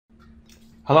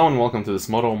Hello and welcome to this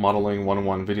Modo Modeling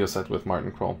 101 video set with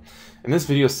Martin Krol. In this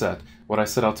video set, what I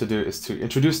set out to do is to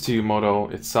introduce to you Modo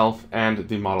itself and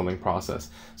the modeling process.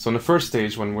 So in the first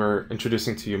stage, when we're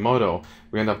introducing to you Modo,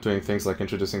 we end up doing things like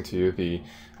introducing to you the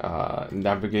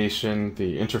navigation,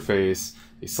 the interface,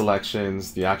 the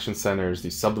selections, the action centers, the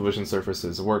subdivision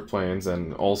surfaces, work planes,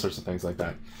 and all sorts of things like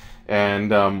that.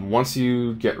 And once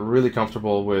you get really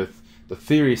comfortable with the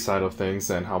theory side of things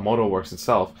and how Modo works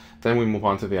itself, then we move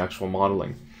on to the actual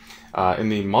modeling. In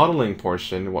the modeling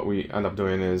portion, what we end up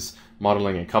doing is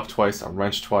modeling a cup twice, a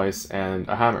wrench twice, and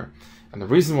a hammer. And the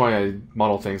reason why I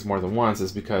model things more than once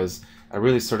is because I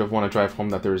really sort of want to drive home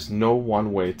that there's no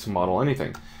one way to model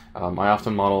anything. I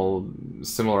often model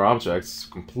similar objects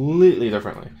completely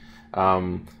differently.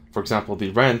 For example, the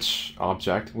wrench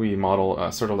object, we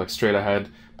model sort of like straight ahead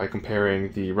by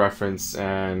comparing the reference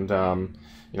and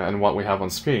and what we have on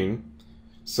screen.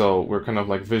 So we're kind of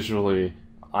like visually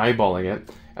eyeballing it.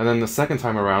 And then the second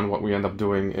time around, what we end up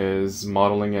doing is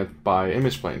modeling it by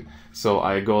image plane. So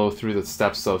I go through the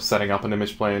steps of setting up an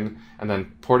image plane and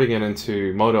then porting it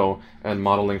into Modo and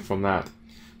modeling from that.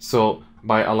 So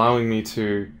by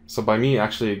me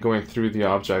actually going through the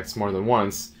objects more than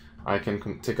once, I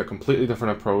can take a completely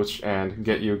different approach and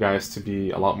get you guys to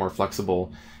be a lot more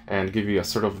flexible and give you a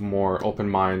sort of more open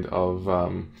mind of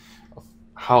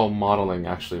how modeling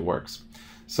actually works.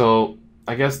 So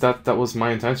I guess that was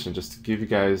my intention, just to give you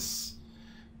guys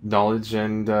knowledge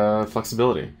and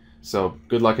flexibility. So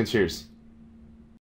good luck and cheers.